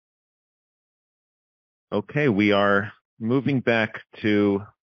Okay, we are moving back to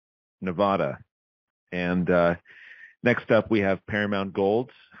Nevada. And next up, we have Paramount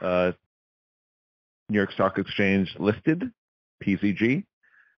Gold, New York Stock Exchange listed, PZG,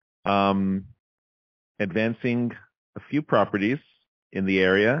 advancing a few properties in the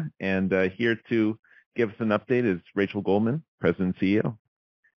area. And here to give us an update is Rachel Goldman, President and CEO.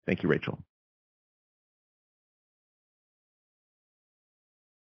 Thank you, Rachel.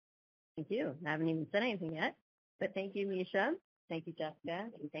 Thank you. I haven't even said anything yet, but thank you, Misha. Thank you, Jessica,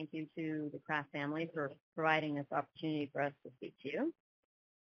 and thank you to the Kraft family for providing this opportunity for us to speak to you.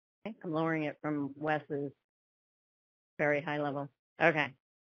 Okay, I'm lowering it from Wes's very high level. Okay,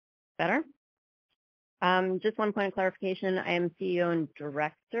 better? Just one point of clarification. I am CEO and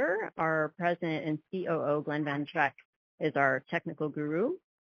director. Our president and COO, Glenn Van Treck, is our technical guru.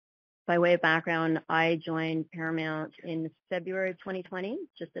 By way of background, I joined Paramount in February of 2020,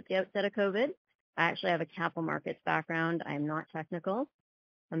 just at the outset of COVID. I actually have a capital markets background. I am not technical.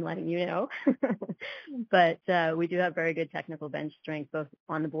 I'm letting you know. But we do have very good technical bench strength, both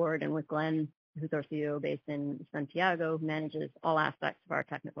on the board and with Glenn, who's our CEO based in Santiago, who manages all aspects of our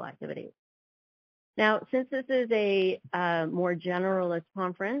technical activities. Now, since this is a more generalist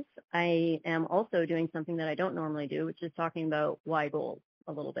conference, I am also doing something that I don't normally do, which is talking about why gold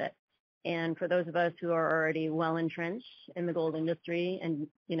a little bit. And for those of us who are already well entrenched in the gold industry, and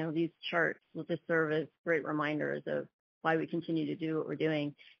these charts will just serve as great reminders of why we continue to do what we're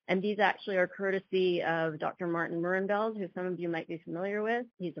doing. And these actually are courtesy of Dr. Martin Murenveld, who some of you might be familiar with.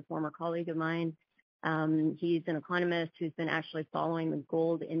 He's a former colleague of mine. He's an economist who's been actually following the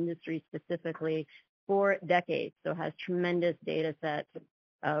gold industry specifically for decades, so has tremendous data sets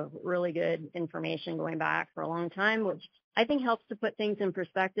of really good information going back for a long time, which I think helps to put things in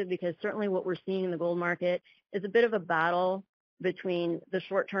perspective, because certainly what we're seeing in the gold market is a bit of a battle between the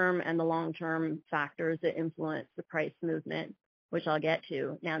short-term and the long-term factors that influence the price movement, which I'll get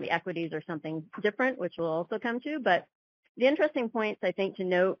to. Now, the equities are something different, which we'll also come to, but the interesting points I think to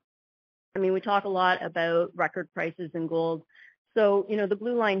note, I mean, we talk a lot about record prices in gold. So, the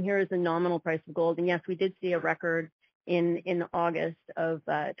blue line here is the nominal price of gold, and yes, we did see a record in August of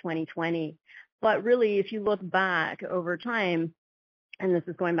 2020. But really, if you look back over time, and this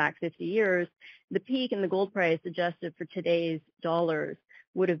is going back 50 years, the peak in the gold price adjusted for today's dollars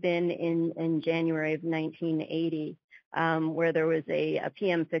would have been in January of 1980, where there was a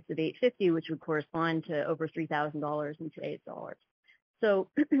PM fix of 850, which would correspond to over $3,000 in today's dollars. So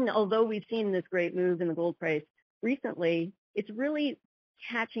although we've seen this great move in the gold price recently, it's really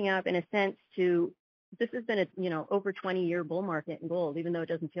catching up in a sense to, this has been a over 20-year bull market in gold, even though it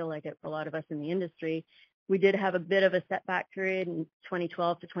doesn't feel like it for a lot of us in the industry. We did have a bit of a setback period in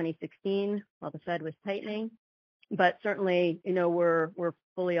 2012 to 2016 while the Fed was tightening, but certainly, we're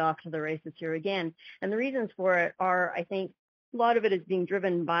fully off to the races here again. And the reasons for it are, I think, a lot of it is being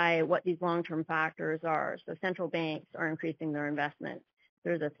driven by what these long-term factors are. So central banks are increasing their investments.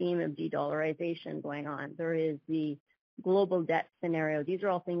 There's a theme of de-dollarization going on. There is the global debt scenario. These are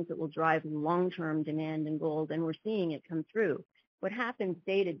all things that will drive long-term demand in gold, and we're seeing it come through. What happens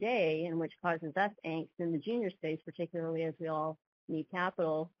day to day, and which causes us angst in the junior space, particularly as we all need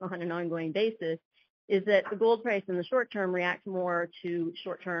capital on an ongoing basis, is that the gold price in the short term reacts more to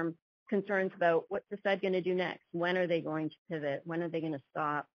short-term concerns about what's the Fed going to do next? When are they going to pivot? When are they going to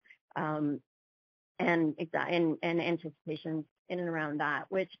stop? And anticipations in and around that,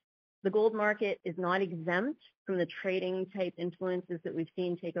 which the gold market is not exempt from the trading type influences that we've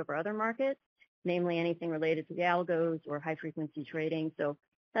seen take over other markets, namely anything related to the algos or high frequency trading. So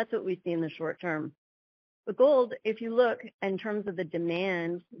that's what we see in the short term. But gold, if you look in terms of the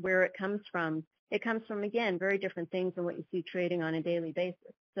demand, where it comes from, again, very different things than what you see trading on a daily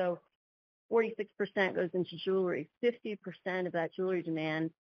basis. So 46% goes into jewelry. 50% of that jewelry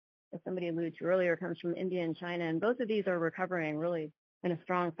demand, as somebody alluded to earlier, comes from India and China. And both of these are recovering really in a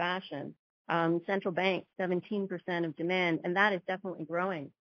strong fashion. Central banks, 17% of demand, and that is definitely growing.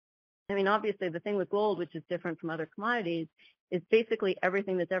 I mean, obviously, the thing with gold, which is different from other commodities, is basically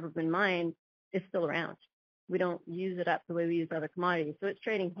everything that's ever been mined is still around. We don't use it up the way we use other commodities, so it's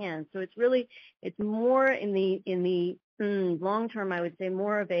trading hands. So it's more in the long term, I would say,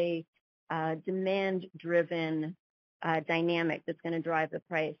 more of a demand-driven dynamic that's going to drive the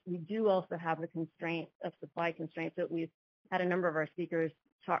price. We do also have the constraints of supply constraints that we've had a number of our speakers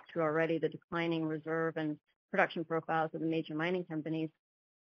talk to already, the declining reserve and production profiles of the major mining companies,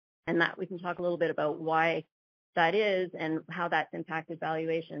 and that we can talk a little bit about why that is and how that's impacted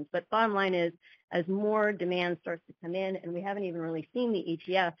valuations. But bottom line is, as more demand starts to come in, and we haven't even really seen the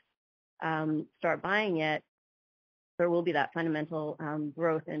ETFs start buying yet, there will be that fundamental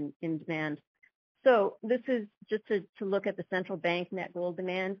growth in demand. So this is just to look at the central bank net gold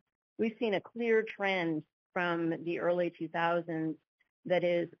demand. We've seen a clear trend from the early 2000s that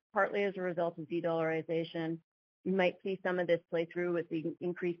is partly as a result of de-dollarization. You might see some of this play through with the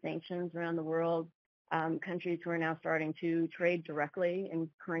increased sanctions around the world. Countries who are now starting to trade directly in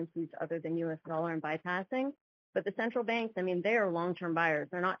currencies other than US dollar and bypassing. But the central banks, I mean, they are long-term buyers.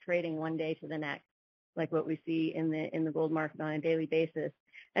 They're not trading one day to the next, like what we see in the gold market on a daily basis.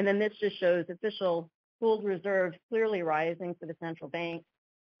 And then this just shows official gold reserves clearly rising for the central bank,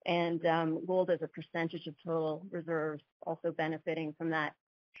 and gold as a percentage of total reserves also benefiting from that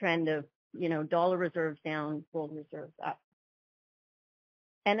trend of, dollar reserves down, gold reserves up.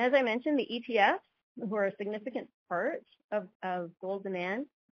 And as I mentioned, the ETFs, who are a significant part of gold demand,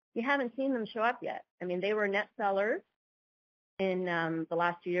 you haven't seen them show up yet. I mean, they were net sellers in the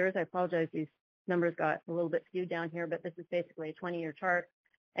last 2 years. I apologize, these numbers got a little bit skewed down here, but this is basically a 20-year chart.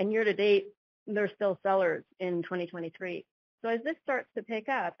 And year to date, they're still sellers in 2023. So as this starts to pick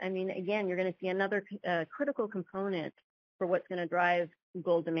up, I mean, again, you're going to see another critical component for what's going to drive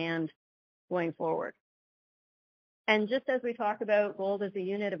gold demand going forward. And just as we talk about gold as a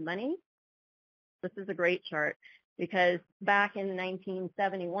unit of money, this is a great chart because back in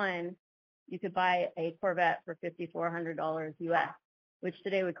 1971, you could buy a Corvette for $5,400 US, which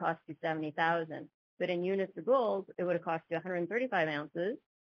today would cost you $70,000. But in units of gold, it would have cost you 135 ounces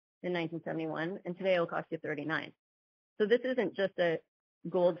in 1971, and today it will cost you 39. So this isn't just a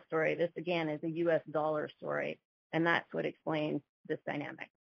gold story. This, again, is a US dollar story, and that's what explains this dynamic.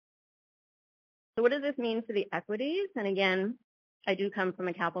 So what does this mean for the equities? And again, I do come from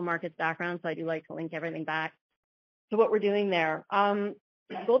a capital markets background, so I do like to link everything back to what we're doing there.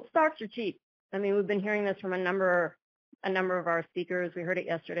 Gold stocks are cheap. I mean, we've been hearing this from a number of our speakers. We heard it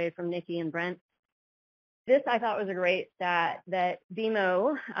yesterday from Nikki and Brent. This I thought was a great stat that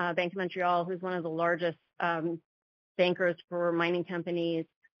BMO, Bank of Montreal, who's one of the largest bankers for mining companies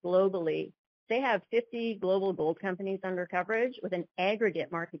globally, they have 50 global gold companies under coverage with an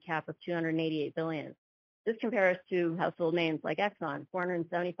aggregate market cap of $288 billion. This compares to household names like Exxon,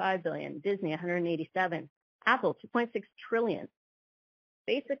 $475 billion, Disney, $187, Apple, $2.6 trillion.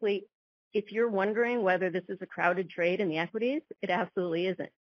 Basically, if you're wondering whether this is a crowded trade in the equities, it absolutely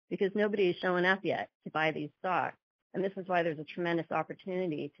isn't, because nobody is showing up yet to buy these stocks. And this is why there's a tremendous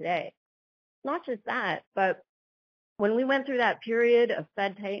opportunity today. Not just that, but when we went through that period of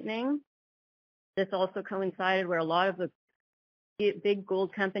Fed tightening, this also coincided where a lot of the big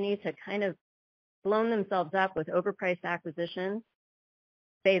gold companies had kind of blown themselves up with overpriced acquisitions.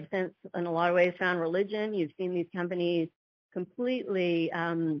 They've since, in a lot of ways, found religion. You've seen these companies completely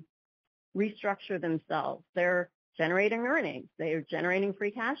restructure themselves. They're generating earnings. They are generating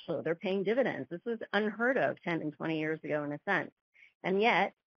free cash flow. They're paying dividends. This was unheard of 10 and 20 years ago in a sense. And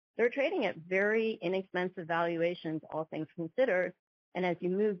yet, they're trading at very inexpensive valuations, all things considered. And as you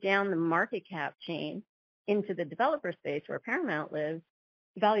move down the market cap chain into the developer space where Paramount lives,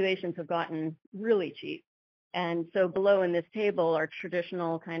 valuations have gotten really cheap. And so below in this table are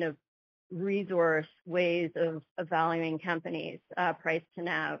traditional kind of resource ways of valuing companies, price to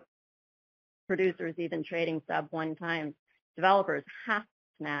NAV, producers even trading sub 1 times, developers half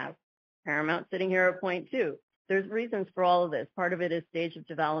NAV, Paramount sitting here at 0.2. There's reasons for all of this. Part of it is stage of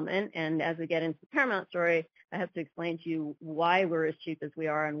development, and as we get into the Paramount story, I have to explain to you why we're as cheap as we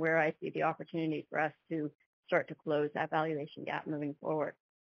are and where I see the opportunity for us to start to close that valuation gap moving forward.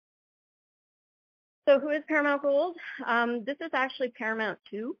 So who is Paramount Gold? This is actually Paramount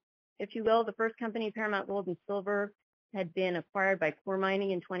 2, if you will. The first company, Paramount Gold and Silver, had been acquired by Core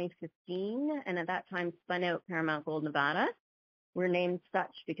Mining in 2015, and at that time spun out Paramount Gold Nevada. We're named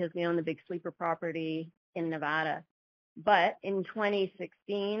such because we own the big sleeper property in Nevada. But in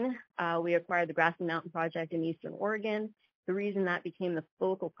 2016, we acquired the Grassy Mountain project in Eastern Oregon. The reason that became the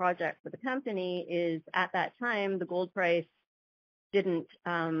focal project for the company is at that time, the gold price didn't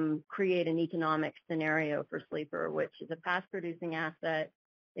create an economic scenario for Sleeper, which is a past-producing asset.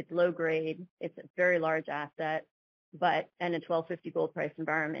 It's low grade. It's a very large asset, but in a $1,250 gold price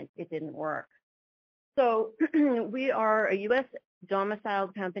environment, it didn't work. So we are a U.S.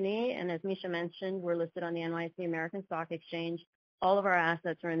 domiciled company, and as Misha mentioned, we're listed on the NYSE American Stock Exchange. All of our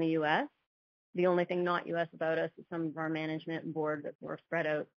assets are in the U.S. The only thing not U.S. about us is some of our management and board that were spread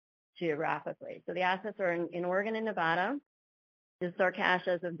out geographically. So the assets are in Oregon and Nevada. This is our cash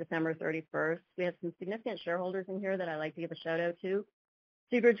as of December 31st. We have some significant shareholders in here that I like to give a shout out to.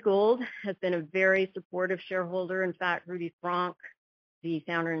 Seabridge Gold has been a very supportive shareholder. In fact, Rudy Frank, the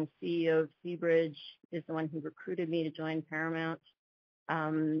founder and CEO of Seabridge, is the one who recruited me to join Paramount,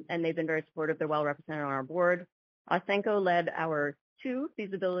 and they've been very supportive. They're well represented on our board. Ausenco led our 2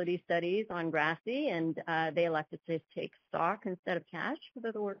 feasibility studies on Grassy, and they elected to take stock instead of cash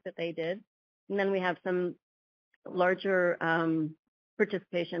for the work that they did. And then we have some larger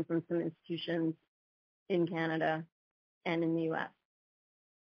participation from some institutions in Canada and in the U.S.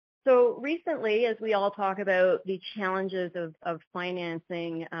 So recently, as we all talk about the challenges of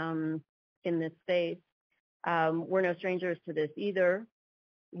financing in this space, we're no strangers to this either.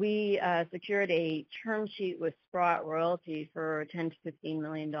 We secured a term sheet with Sprott Royalty for $10 to $15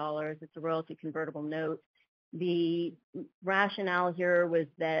 million. It's a royalty convertible note. The rationale here was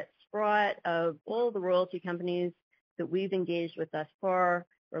that Sprott, of all the royalty companies that we've engaged with thus far,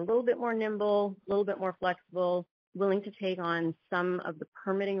 are a little bit more nimble, a little bit more flexible, willing to take on some of the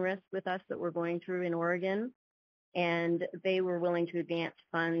permitting risk with us that we're going through in Oregon. And they were willing to advance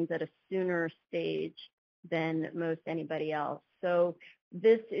funds at a sooner stage than most anybody else. So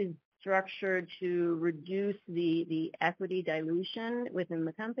this is structured to reduce the equity dilution within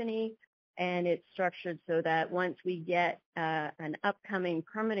the company, and it's structured so that once we get an upcoming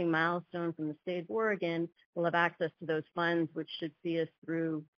permitting milestone from the state of Oregon, we'll have access to those funds, which should see us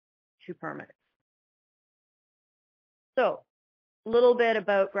through to permits. So a little bit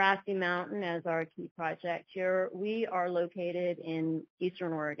about Grassy Mountain as our key project here. We are located in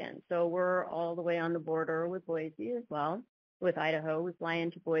Eastern Oregon, so we're all the way on the border with Boise as well, with Idaho. We fly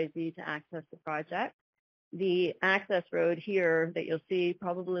into Boise to access the project. The access road here that you'll see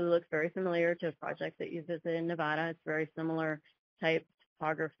probably looks very familiar to a project that you visit in Nevada. It's very similar type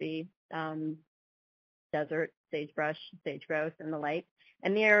topography, desert, sagebrush, sage-grouse, and the like.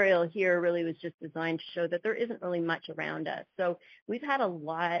 And the aerial here really was just designed to show that there isn't really much around us. So we've had a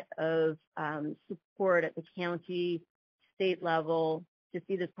lot of support at the county, state level to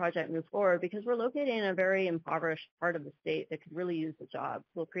see this project move forward because we're located in a very impoverished part of the state that could really use the jobs.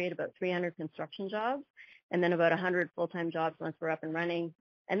 We'll create about 300 construction jobs and then about 100 full-time jobs once we're up and running.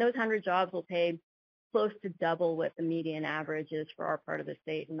 And those 100 jobs will pay close to double what the median average is for our part of the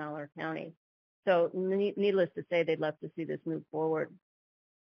state in Malheur County. So needless to say, they'd love to see this move forward.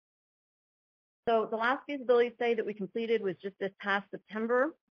 So the last feasibility study that we completed was just this past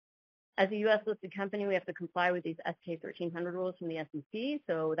September. As a U.S. listed company, we have to comply with these SK 1300 rules from the SEC.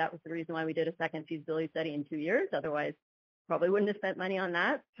 So that was the reason why we did a second feasibility study in 2 years. Otherwise, probably wouldn't have spent money on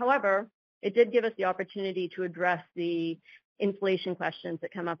that. However, it did give us the opportunity to address the inflation questions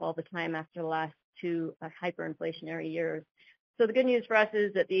that come up all the time after the last 2 hyperinflationary years. So the good news for us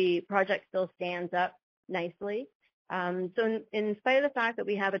is that the project still stands up nicely. So in spite of the fact that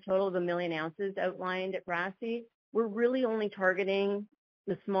we have a total of 1 million ounces outlined at Grassy, we're really only targeting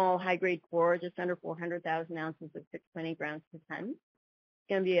the small high-grade core, just under 400,000 ounces of 6.8 grams per ton. It's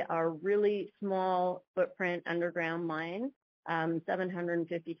going to be a really small footprint underground mine,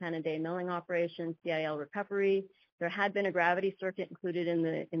 750 ton a day milling operation, CIL recovery. There had been a gravity circuit included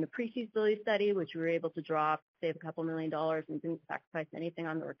in the pre-feasibility study, which we were able to drop, save a couple $1 million, and didn't sacrifice anything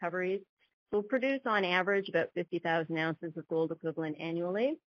on the recoveries. We'll produce on average about 50,000 ounces of gold equivalent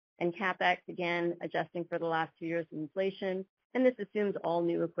annually, and CapEx, again, adjusting for the last 2 years of inflation. And this assumes all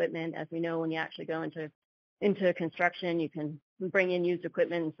new equipment. As we know, when you actually go into construction, you can bring in used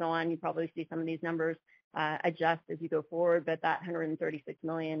equipment and so on. You probably see some of these numbers adjust as you go forward, but that $136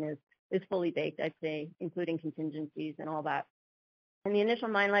 million is fully baked, I'd say, including contingencies and all that. In the initial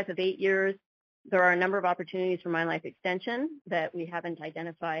mine life of 8 years, there are a number of opportunities for mine life extension that we haven't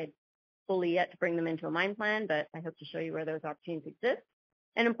identified fully yet to bring them into a mine plan, but I hope to show you where those opportunities exist.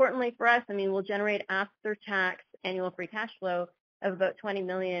 And importantly for us, I mean, we'll generate after-tax annual free cash flow of about $20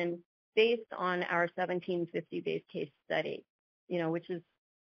 million based on our 1750 base case study, which is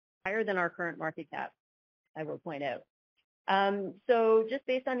higher than our current market cap, I will point out. So just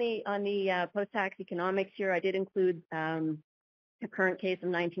based on the post-tax economics here, I did include a current case of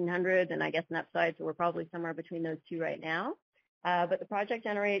 1900 and I guess an upside, so we're probably somewhere between those two right now. But the project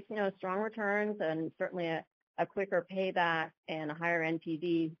generates, strong returns and certainly a quicker payback and a higher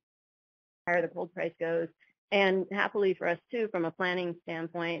NPV, higher the gold price goes. And happily for us too, from a planning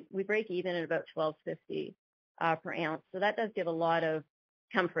standpoint, we break even at about $12.50 per ounce. So that does give a lot of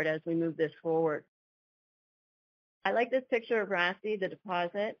comfort as we move this forward. I like this picture of Grassy, the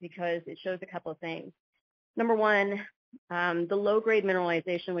deposit, because it shows a couple of things. Number one, the low-grade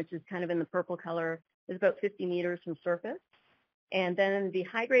mineralization, which is kind of in the purple color, is about 50 meters from surface. And then the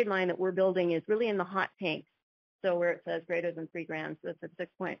high-grade mine that we're building is really in the hot tanks, so where it says greater than 3 grams, so it's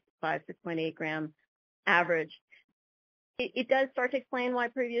a 6.5, 6.8 gram average. It does start to explain why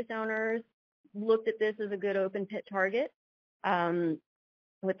previous owners looked at this as a good open pit target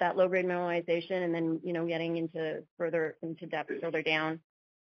with that low-grade mineralization, and then getting into depth further down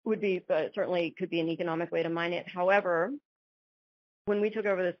would be certainly could be an economic way to mine it. However, when we took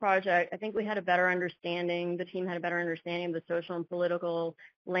over this project, I think we had a better understanding, the team had a better understanding of the social and political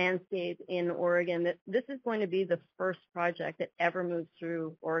landscape in Oregon, that this is going to be the first project that ever moves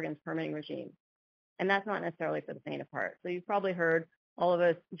through Oregon's permitting regime. And that's not necessarily for the faint of heart. So you've probably heard all of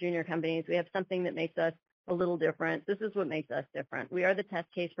us junior companies, we have something that makes us a little different. This is what makes us different. We are the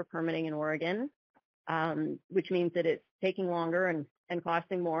test case for permitting in Oregon, which means that it's taking longer and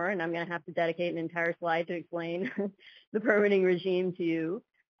costing more. And I'm going to have to dedicate an entire slide to explain the permitting regime to you.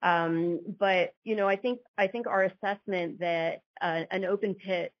 But you know, I think our assessment that an open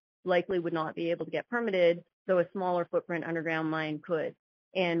pit likely would not be able to get permitted, though a smaller footprint underground mine could.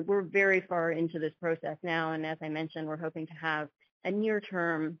 And we're very far into this process now. And as I mentioned, we're hoping to have a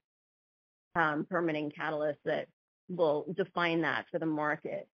near-term permitting catalyst that will define that for the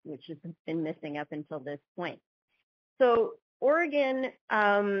market, which has been missing up until this point. So Oregon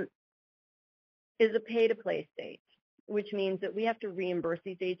is a pay-to-play state, which means that we have to reimburse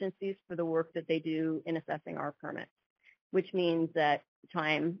these agencies for the work that they do in assessing our permits, which means that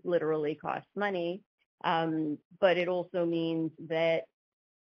time literally costs money, but it also means that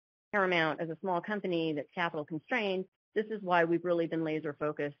Paramount, as a small company that's capital constrained, this is why we've really been laser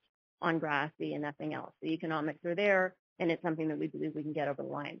focused on Grassy and nothing else. The economics are there, and it's something that we believe we can get over the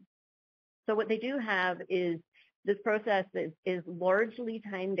line. So what they do have is this process is largely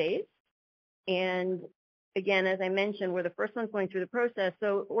time-based. And again, as I mentioned, we're the first ones going through the process.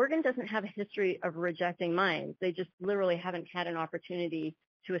 So Oregon doesn't have a history of rejecting mines. They just literally haven't had an opportunity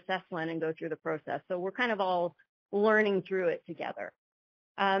to assess one and go through the process. So we're kind of all learning through it together.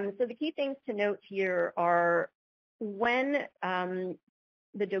 So the key things to note here are when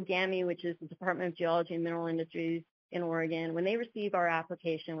the DOGAMI, which is the Department of Geology and Mineral Industries in Oregon, when they receive our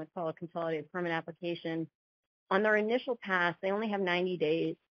application, what's called a consolidated permit application, on their initial pass, they only have 90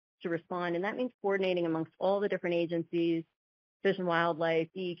 days to respond, and that means coordinating amongst all the different agencies, Fish and Wildlife,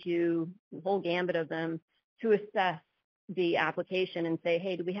 DEQ, the whole gambit of them, to assess the application and say,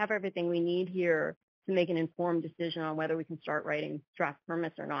 hey, do we have everything we need here to make an informed decision on whether we can start writing draft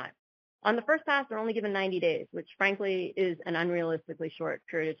permits or not. On the first pass, they're only given 90 days, which frankly is an unrealistically short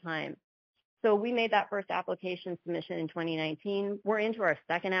period of time. So we made that first application submission in 2019. We're into our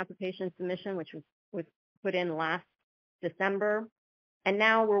second application submission, which was put in last December. And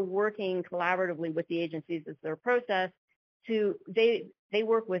now we're working collaboratively with the agencies as their process to, they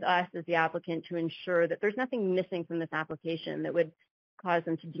work with us as the applicant to ensure that there's nothing missing from this application that would cause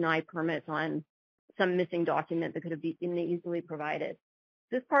them to deny permits on some missing document that could have been easily provided.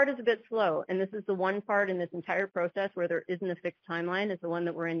 This part is a bit slow, and this is the one part in this entire process where there isn't a fixed timeline, is the one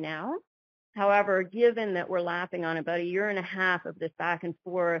that we're in now. However, given that we're lapping on about 1.5 years of this back and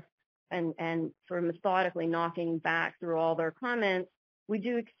forth and sort of methodically knocking back through all their comments, we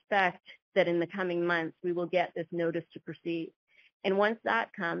do expect that in the coming months we will get this notice to proceed. And once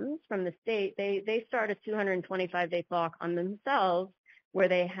that comes from the state, they start a 225-day clock on themselves where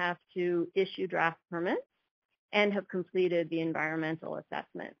they have to issue draft permits and have completed the environmental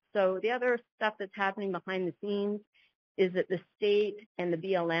assessment. So the other stuff that's happening behind the scenes is that the state and the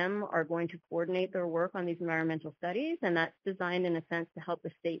BLM are going to coordinate their work on these environmental studies, and that's designed in a sense to help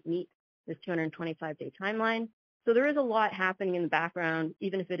the state meet this 225-day timeline. So there is a lot happening in the background,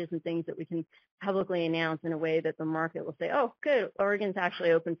 even if it isn't things that we can publicly announce in a way that the market will say, oh, good, Oregon's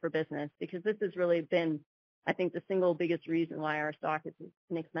actually open for business, because this has really been, I think, the single biggest reason why our stock is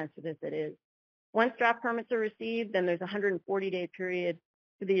as expensive as it is. Once draft permits are received, then there's a 140-day period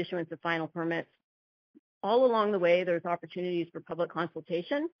for the issuance of final permits. All along the way, there's opportunities for public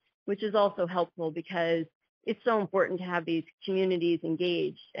consultation, which is also helpful because it's so important to have these communities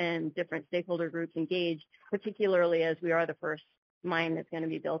engaged and different stakeholder groups engaged, particularly as we are the first mine that's going to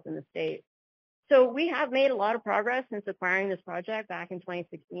be built in the state. So we have made a lot of progress since acquiring this project back in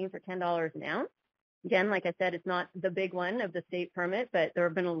 2016 for $10 an ounce. Again, like I said, it's not the big one of the state permit, but there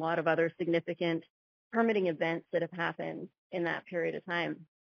have been a lot of other significant permitting events that have happened in that period of time.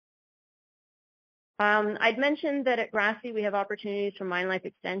 I'd mentioned that at Grassy we have opportunities for mine life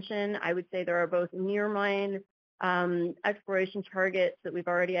extension. I would say there are both near mine exploration targets that we've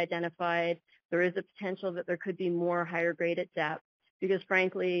already identified. There is a potential that there could be more higher grade at depth because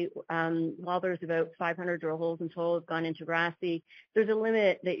frankly, while there's about 500 drill holes in total have gone into Grassy, there's a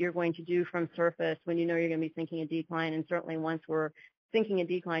limit that you're going to do from surface when you know you're going to be sinking a decline, and certainly once we're sinking a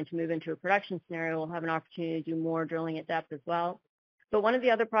decline to move into a production scenario, we'll have an opportunity to do more drilling at depth as well. But one of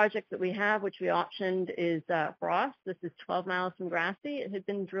the other projects that we have, which we optioned, is Frost. This is 12 miles from Grassy. It had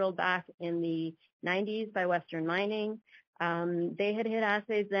been drilled back in the 90s by Western Mining. They had hit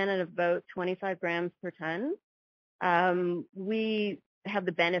assays then at about 25 grams per ton. We have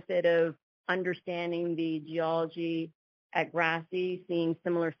the benefit of understanding the geology at Grassy, seeing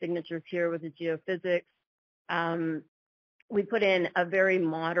similar signatures here with the geophysics. We put in a very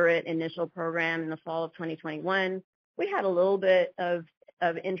moderate initial program in the fall of 2021. We had a little bit of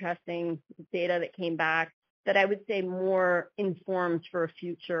interesting data that came back that I would say more informed for a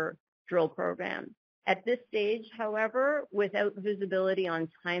future drill program. At this stage, however, without visibility on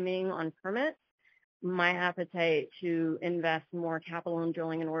timing on permits, my appetite to invest more capital in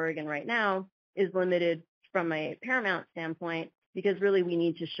drilling in Oregon right now is limited from a Paramount standpoint, because really we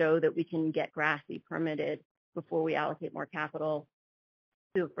need to show that we can get Grassy permitted before we allocate more capital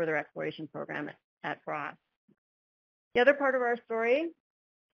to a further exploration program at Frost. The other part of our story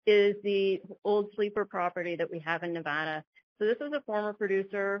is the old sleeper property that we have in Nevada. So this was a former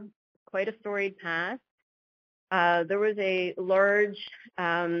producer, quite a storied past. There was a large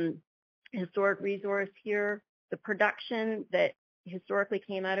historic resource here. The production that historically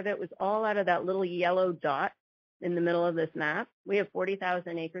came out of it was all out of that little yellow dot in the middle of this map. We have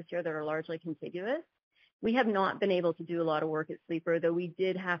 40,000 acres here that are largely contiguous. We have not been able to do a lot of work at Sleeper, though we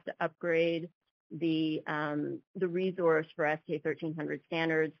did have to upgrade the resource for SK 1300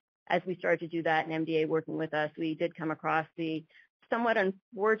 standards. As we started to do that, and MDA working with us, we did come across the somewhat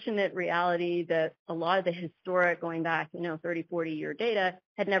unfortunate reality that a lot of the historic, going back, 30, 40-year data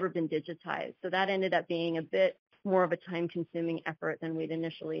had never been digitized. So that ended up being a bit more of a time-consuming effort than we'd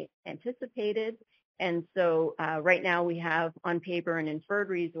initially anticipated. And so right now we have on paper an inferred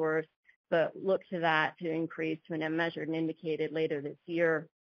resource, but look to that to increase to an measured and indicated later this year,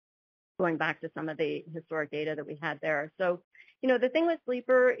 going back to some of the historic data that we had there. So, the thing with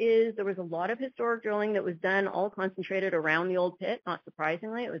Sleeper is there was a lot of historic drilling that was done, all concentrated around the old pit. Not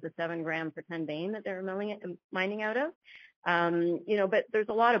surprisingly, it was a 7 gram per ton vein that they were mining out of. But there's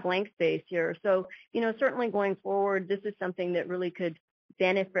a lot of blank space here. So, certainly going forward, this is something that really could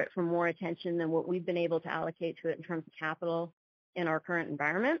benefit from more attention than what we've been able to allocate to it in terms of capital in our current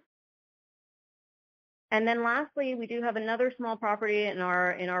environment. And then lastly, we do have another small property in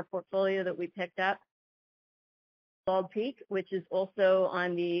our portfolio that we picked up, Bald Peak, which is also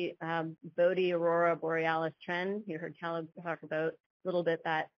on the Bodie Aurora Borealis trend. You heard Caleb talk about a little bit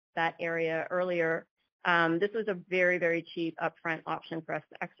that area earlier. This was a very, very cheap upfront option for us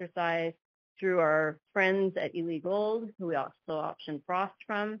to exercise through our friends at Ely Gold, who we also optioned Frost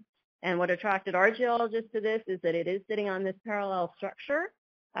from. And what attracted our geologists to this is that it is sitting on this parallel structure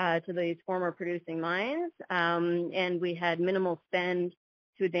to these former producing mines, and we had minimal spend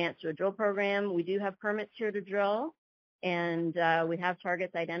to advance to a drill program. We do have permits here to drill, and we have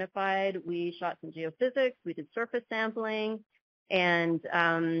targets identified. We shot some geophysics, we did surface sampling, and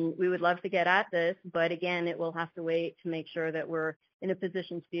we would love to get at this, but again, it will have to wait to make sure that we're in a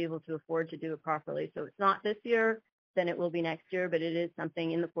position to be able to afford to do it properly. So it's not this year, then it will be next year, but it is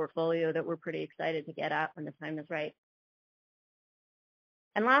something in the portfolio that we're pretty excited to get at when the time is right.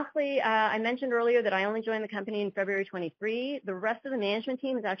 And lastly, I mentioned earlier that I only joined the company in February 23. The rest of the management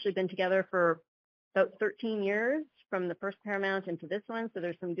team has actually been together for about 13 years from the first Paramount into this one. So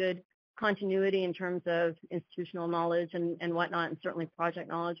there's some good continuity in terms of institutional knowledge and whatnot, and certainly project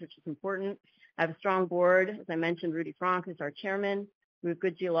knowledge, which is important. I have a strong board. As I mentioned, Rudy Frank is our chairman. We have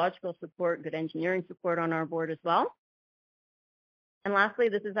good geological support, good engineering support on our board as well. And lastly,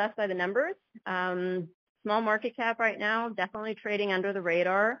 this is us by the numbers. Small market cap right now, definitely trading under the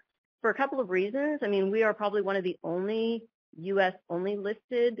radar for a couple of reasons. I mean, we are probably one of the only U.S.-only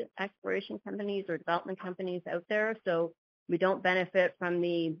listed exploration companies or development companies out there. So we don't benefit from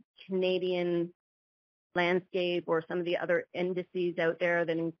the Canadian landscape or some of the other indices out there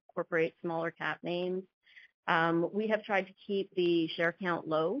that incorporate smaller cap names. We have tried to keep the share count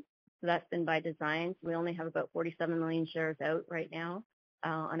low. So that's been by design. So we only have about 47 million shares out right now.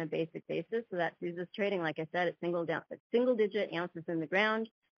 On a basic basis. So that sees us trading, like I said, at single-digit ounces in the ground.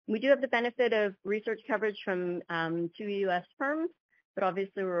 We do have the benefit of research coverage from 2 U.S. firms, but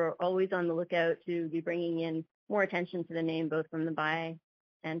obviously we're always on the lookout to be bringing in more attention to the name, both from the buy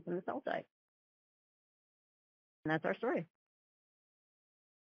and from the sell side. And that's our story.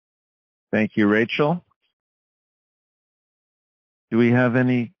 Thank you, Rachel. Do we have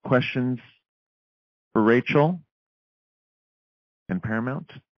any questions for Rachel and Paramount?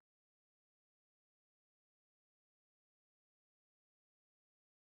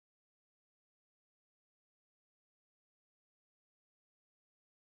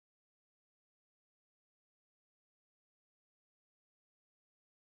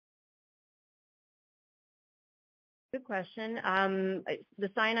 Good question. The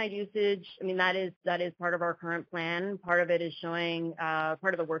cyanide usage, I mean, that is part of our current plan. Part of it is showing,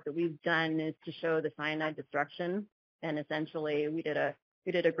 part of the work that we've done is to show the cyanide destruction. And essentially, we did a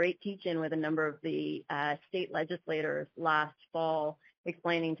We did a great teach-in with a number of the state legislators last fall,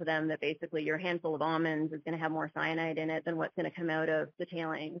 explaining to them that basically your handful of almonds is going to have more cyanide in it than what's going to come out of the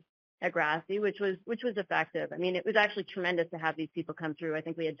tailings at Grassy, which was effective. I mean, it was actually tremendous to have these people come through. I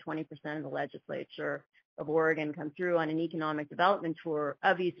think we had 20% of the legislature of Oregon come through on an economic development tour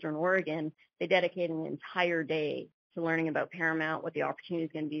of Eastern Oregon. They dedicated an entire day to learning about Paramount, what the opportunity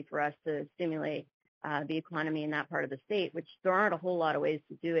is going to be for us to stimulate the economy in that part of the state, which there aren't a whole lot of ways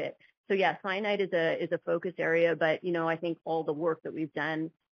to do it. So yeah, cyanide is a focus area, but you know, I think all the work that we've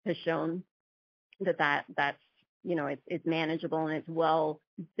done has shown that's you know, it's manageable and it's well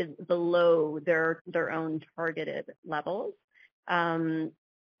below their own targeted levels. What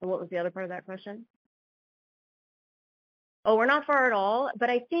was the other part of that question? Oh, we're not far at all, but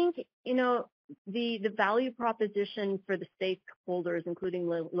I think, you know, the value proposition for the stakeholders, including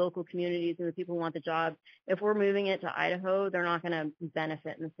local communities and the people who want the jobs, if we're moving it to Idaho, they're not going to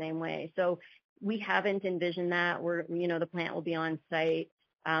benefit in the same way. So we haven't envisioned that. You know, the plant will be on site.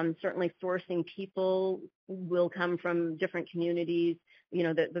 Certainly sourcing people will come from different communities. You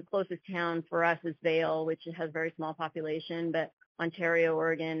know, the closest town for us is Vail, which has a very small population, but Ontario,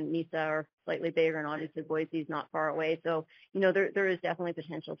 Oregon, NYSE are slightly bigger, and obviously Boise is not far away. So, you know, there is definitely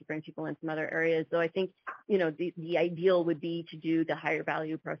potential to bring people in from other areas. So I think, you know, the ideal would be to do the higher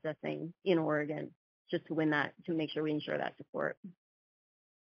value processing in Oregon, just to win that, to make sure we ensure that support.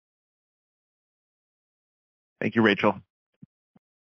 Thank you, Rachel.